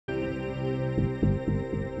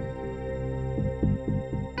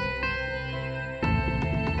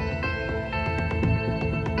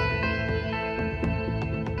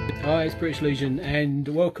Hi, it's British Legion and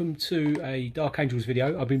welcome to a Dark Angels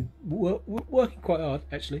video. I've been working quite hard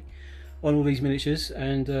actually on all these miniatures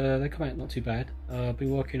and they come out not too bad. I've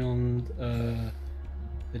been working on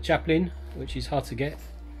the Chaplain, which is hard to get,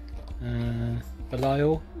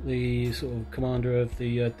 Belial, the sort of commander of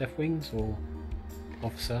the Deathwings, or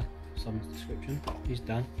officer, some description, he's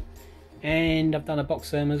done. And I've done a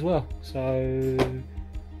box them as well, so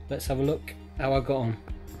let's have a look how I got on.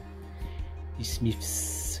 The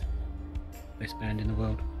Smiths, best band in the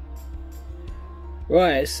world.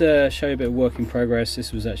 Right, let's show you a bit of work in progress.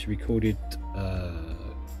 This was actually recorded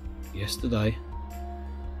yesterday.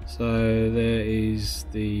 So there is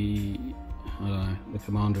the, I don't know, the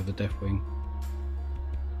commander of the Deathwing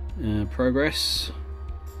progress,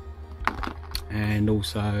 and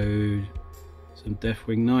also some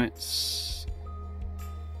Deathwing Knights.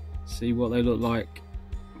 See what they look like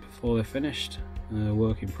before they're finished.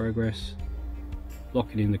 Work in progress.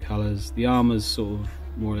 Locking in the colours. The armour's sort of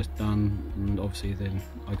more or less done, and obviously then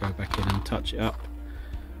I go back in and touch it up,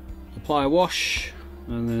 apply a wash,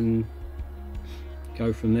 and then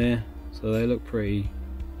go from there. So they look pretty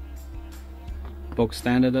bog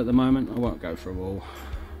standard at the moment. I won't go through all,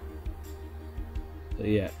 but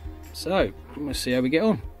yeah, so let's see how we get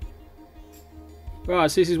on.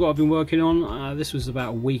 Right, so this is what I've been working on. This was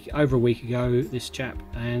about over a week ago, this chap,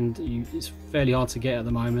 and it's fairly hard to get at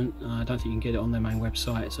the moment. I don't think you can get it on their main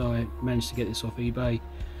website, so I managed to get this off eBay.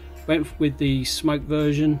 Went with the smoke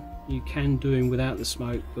version. You can do him without the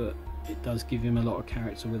smoke, but it does give him a lot of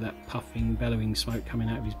character with that puffing, bellowing smoke coming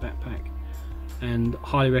out of his backpack. And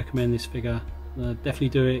highly recommend this figure. Definitely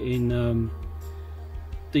do it in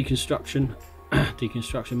deconstruction.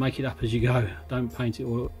 Deconstruction, make it up as you go. Don't paint it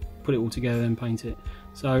or put it all together and paint it.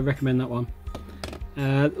 So I recommend that one.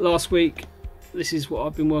 Last week, this is what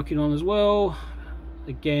I've been working on as well.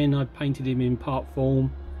 Again, I painted him in part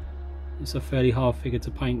form. It's a fairly hard figure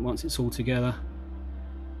to paint once it's all together.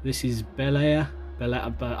 This is Belair, but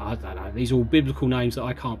I don't know, these are all biblical names that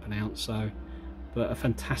I can't pronounce, so, but a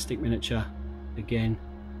fantastic miniature. Again,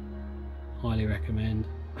 highly recommend.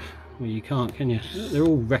 Well, you can't, can you? They're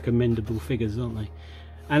all recommendable figures, aren't they?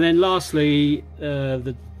 And then lastly,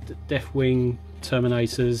 the Deathwing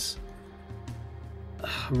Terminators. I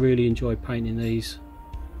really enjoy painting these.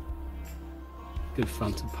 Good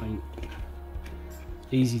fun to paint.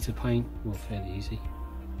 Easy to paint, well, fairly easy.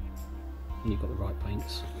 And you've got the right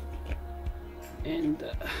paints. And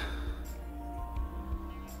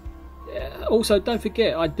yeah, also don't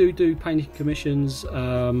forget, I do painting commissions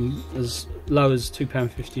as low as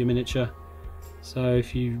 £2.50 a miniature. So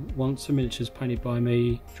if you want some miniatures painted by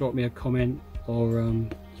me, drop me a comment, or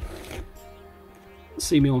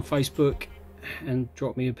see me on Facebook and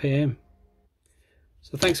drop me a PM.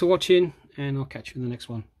 So thanks for watching, and I'll catch you in the next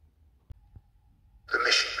one.